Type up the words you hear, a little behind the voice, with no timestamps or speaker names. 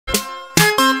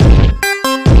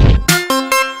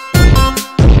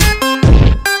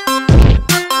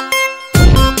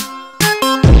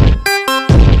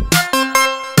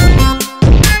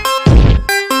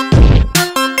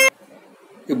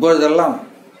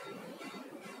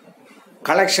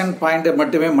Collection point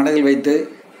மட்டுமே மனதில் வைத்து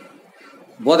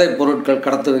போதைப் பொருட்கள்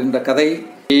கடத்துகின்ற கதை,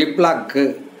 லிப்லாக்கு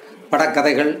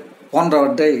படக்கதைகள்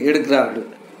போன்றவற்றை எடுக்கிறார்கள்.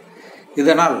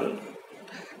 இதனால்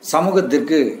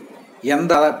சமூகத்திற்கு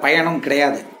எந்த பயனும்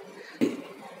கிடையாது.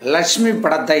 லட்சுமி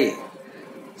படத்தை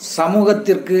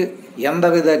சமூகத்திற்கு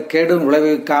எந்தவித கேடும்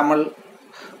விளைவிக்காமல்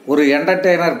ஒரு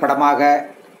என்டர்டெய்னர் படமாக,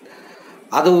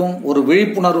 அதுவும் ஒரு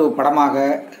விழிப்புணர்வு படமாக,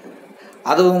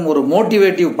 அதுவும் ஒரு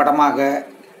மோட்டிவேட்டிவ் படமாக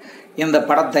இந்த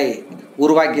படத்தை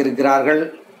உருவாக்கி இருக்கிறார்கள்.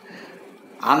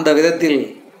 அந்த விதத்தில்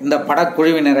இந்த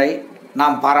படக்குழுவினரை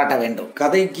நாம் பாராட்ட வேண்டும்.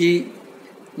 கதைக்கு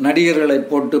நடிகர்களை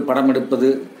போட்டு படம் எடுப்பது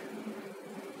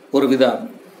ஒரு விதம்,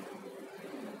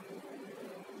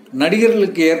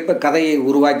 நடிகர்களுக்கு ஏற்ப கதையை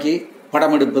உருவாக்கி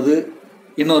படம் எடுப்பது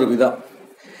இன்னொரு விதம்.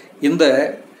 இந்த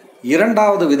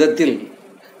இரண்டாவது விதத்தில்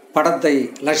படத்தை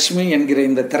லட்சுமி என்கிற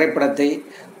இந்த திரைப்படத்தை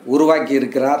உருவாக்கி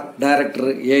இருக்கிறார்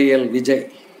டைரக்டர் ஏஎல் விஜய்.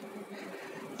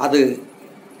 அது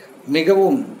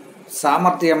மிகவும்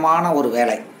சாமர்த்தியமான ஒரு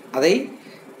வேலை. அதை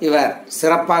இவர்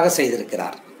சிறப்பாக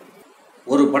செய்திருக்கிறார்.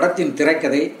 ஒரு படத்தின்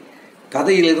திரைக்கதை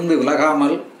கதையிலிருந்து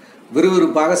விலகாமல்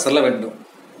விறுவிறுப்பாக செல்ல வேண்டும்,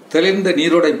 தெளிந்த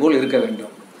நீரோடை போல் இருக்க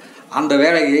வேண்டும். அந்த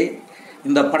வேலையை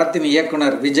இந்த படத்தின்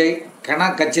இயக்குனர் விஜய்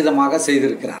கச்சிதமாக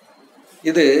செய்திருக்கிறார்.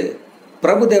 இது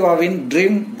பிரபுதேவாவின்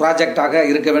ட்ரீம் ப்ராஜெக்டாக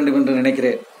இருக்க வேண்டும் என்று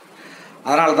நினைக்கிறேன்.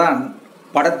 அதனால்தான்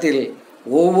படத்தில்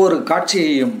ஒவ்வொரு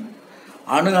காட்சியையும்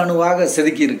அணுவாக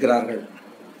செதுக்கி இருக்கிறார்கள்.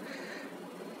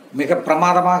 மிக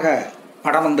பிரமாதமாக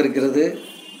படம் வந்திருக்கிறது.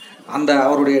 அந்த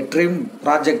அவருடைய ட்ரீம்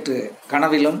ப்ராஜெக்ட்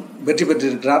கனவிலும் வெற்றி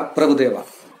பெற்றிருக்கிறார்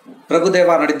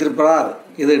பிரபுதேவா நடித்திருப்பதால்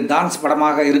இது டான்ஸ்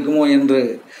படமாக இருக்குமோ என்று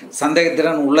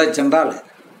சந்தேகத்துடன் உள்ளே சென்றால்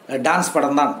டான்ஸ்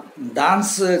படம்தான்.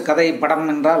 டான்ஸ் கதை படம்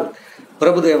என்றால்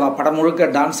பிரபுதேவா படம் முழுக்க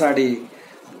டான்ஸ் ஆடி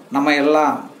நம்ம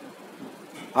எல்லாம்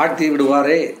ஆழ்த்தி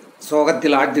விடுவாரே,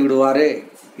 சோகத்தில் ஆழ்த்தி விடுவாரே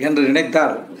என்று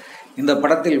நினைத்தால் இந்த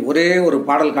படத்தில் ஒரே ஒரு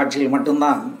பாடல் காட்சியில்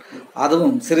மட்டும்தான்,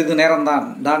 அதுவும் சிறிது நேரம்தான்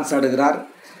டான்ஸ் ஆடுகிறார்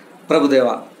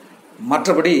பிரபுதேவா.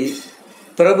 மற்றபடி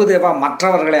பிரபுதேவா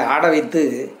மற்றவர்களை ஆட வைத்து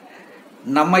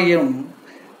நம்மையும்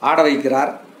ஆட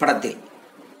வைக்கிறார் படத்தில்.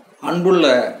 அன்புள்ள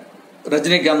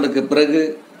ரஜினிகாந்துக்கு பிறகு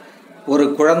ஒரு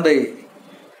குழந்தை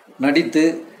நடித்து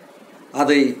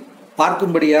அதை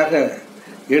பார்க்கும்படியாக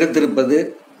எடுத்திருப்பது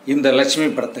இந்த லட்சுமி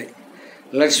படத்தை.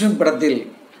 லட்சுமி படத்தில்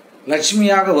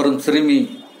லட்சுமியாக வரும் சிறுமி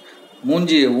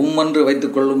மூஞ்சியை உம்மென்று வைத்து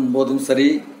கொள்ளும் போதும் சரி,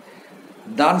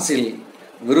 டான்ஸில்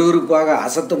விறுவிறுப்பாக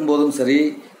அசத்தும் போதும் சரி,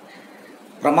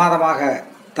 பிரமாதமாக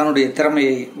தன்னுடைய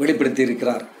திறமையை வெளிப்படுத்தி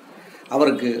இருக்கிறார்.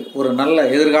 அவருக்கு ஒரு நல்ல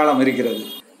எதிர்காலம் இருக்கிறது.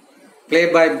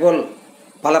 பிளேபாய் போல்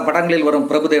பல படங்களில் வரும்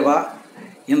பிரபுதேவா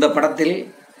இந்த படத்தில்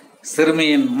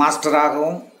சிறுமியின்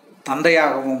மாஸ்டராகவும்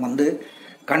தந்தையாகவும் வந்து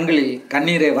கண்களில்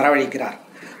கண்ணீரை வரவழைக்கிறார்.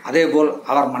 அதேபோல்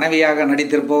அவர் மனைவியாக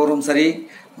நடித்திருப்பவரும் சரி,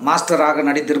 மாஸ்டராக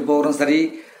நடித்திருப்பவரும் சரி,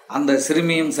 அந்த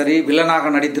சிறுமியும் சரி, வில்லனாக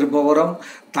நடித்திருப்பவரும்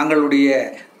தங்களுடைய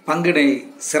பங்கினை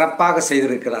சிறப்பாக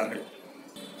செய்திருக்கிறார்கள்.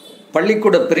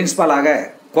 பள்ளிக்கூட பிரின்சிபாலாக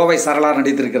கோவை சரளா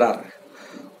நடித்திருக்கிறார்.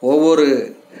 ஒவ்வொரு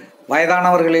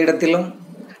வயதானவர்களிடத்திலும்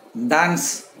டான்ஸ்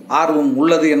ஆர்வம்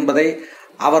உள்ளது என்பதை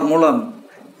அவர் மூலம்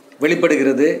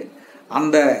வெளிப்படுகிறது.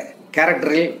 அந்த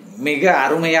கேரக்டரில் மிக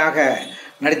அருமையாக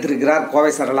நடித்திருக்கிறார்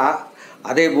கோவை சரளா.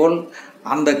 அதேபோல்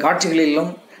அந்த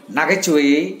காட்சிகளிலும்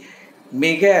நகைச்சுவையை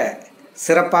மிக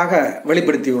சிறப்பாக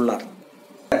வெளிப்படுத்தியுள்ளார்.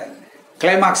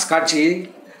 கிளைமாக்ஸ் காட்சியில்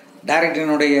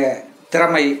டைரக்டரினுடைய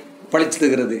திறமை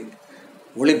பளிச்சிடுகிறது.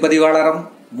 ஒளிப்பதிவாளரும்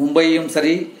மும்பையும்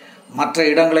சரி, மற்ற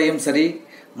இடங்களையும் சரி,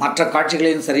 மற்ற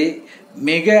காட்சிகளையும் சரி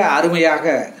மிக அருமையாக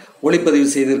ஒளிப்பதிவு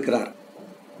செய்திருக்கிறார்.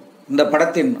 இந்த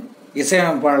படத்தின்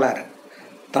இசையமைப்பாளர்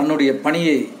தன்னுடைய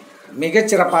பணியை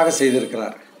மிகச்சிறப்பாக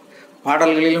செய்திருக்கிறார்.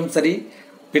 பாடல்களிலும் சரி,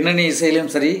 பின்னணி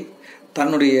இசையிலும் சரி,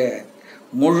 தன்னுடைய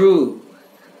முழு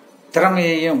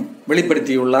திறமையையும்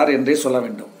வெளிப்படுத்தியுள்ளார் என்றே சொல்ல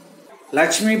வேண்டும்.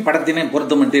 லட்சுமி படத்தினை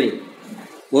பொறுத்தமட்டில்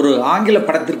ஒரு ஆங்கில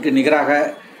படத்திற்கு நிகராக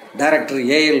டைரக்டர்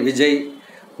ஏஎல் விஜய்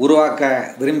உருவாக்க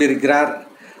விரும்பியிருக்கிறார்.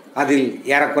 அதில்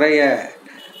ஏறக்குறைய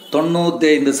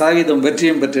 95%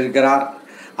 வெற்றியும் பெற்றிருக்கிறார்.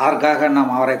 அதற்காக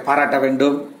நாம் அவரை பாராட்ட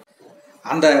வேண்டும்.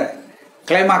 அந்த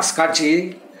கிளைமாக்ஸ் காட்சியில்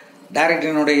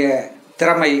டைரக்டரினுடைய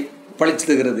திறமை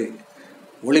பளிச்சிடுகிறது.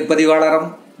 ஒளிப்பதிவாளரும்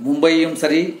மும்பையும்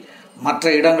சரி,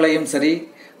 மற்ற இடங்களையும் சரி,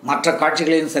 மற்ற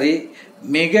காட்சிகளையும் சரி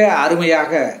மிக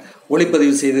அருமையாக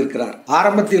ஒளிப்பதிவு செய்திருக்கிறார்.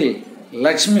 ஆரம்பத்தில்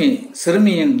லட்சுமி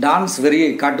சிறுமியின் டான்ஸ்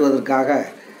வெறியை காட்டுவதற்காக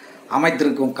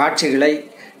அமைத்திருக்கும் காட்சிகளை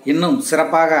இன்னும்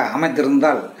சிறப்பாக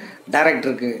அமைத்திருந்தால்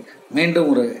டைரக்டருக்கு மீண்டும்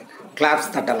ஒரு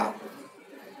கிளாப்ஸ் தட்டலாம்.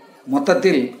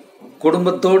 மொத்தத்தில்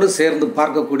குடும்பத்தோடு சேர்ந்து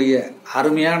பார்க்கக்கூடிய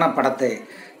அருமையான படத்தை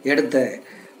எடுத்த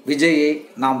விஜயை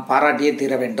நாம் பாராட்டியே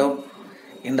தீர வேண்டும்.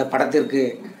 இந்த படத்திற்கு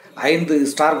 5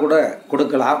 ஸ்டார் கூட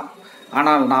கொடுக்கலாம்,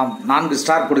 ஆனால் நாம் 4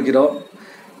 ஸ்டார் கொடுக்கிறோம்.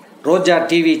 ரோஜா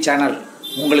டிவி சேனல்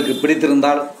உங்களுக்கு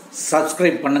பிடித்திருந்தால்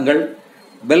சப்ஸ்கிரைப் பண்ணுங்கள்,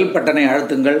 பெல் பட்டனை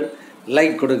அழுத்துங்கள்,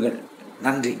 லைக் கொடுங்கள்.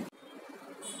 நன்றி.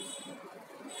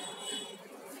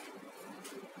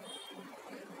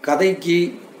 கதைக்கு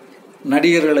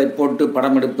நடிகர்களை போட்டு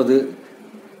படம் எடுப்பது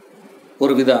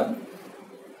ஒரு விதம்.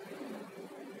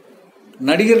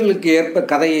 நடிகர்களுக்கு ஏற்ப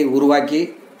கதையை உருவாக்கி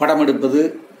படம் எடுப்பது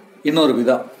இன்னொரு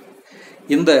விதம்.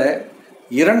 இந்த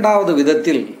இரண்டாவது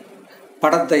விதத்தில்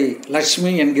படத்தை லக்ஷ்மி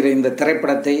என்கிற இந்த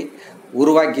திரைப்படத்தை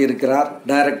உருவாக்கி இருக்கிறார்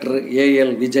டைரக்டர்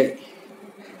ஏஎல் விஜய்.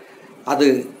 அது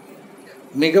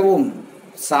மிகவும்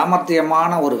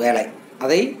சாமர்த்தியமான ஒரு வேலை.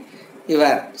 அதை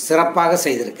இவர் சிறப்பாக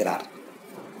செய்திருக்கிறார்.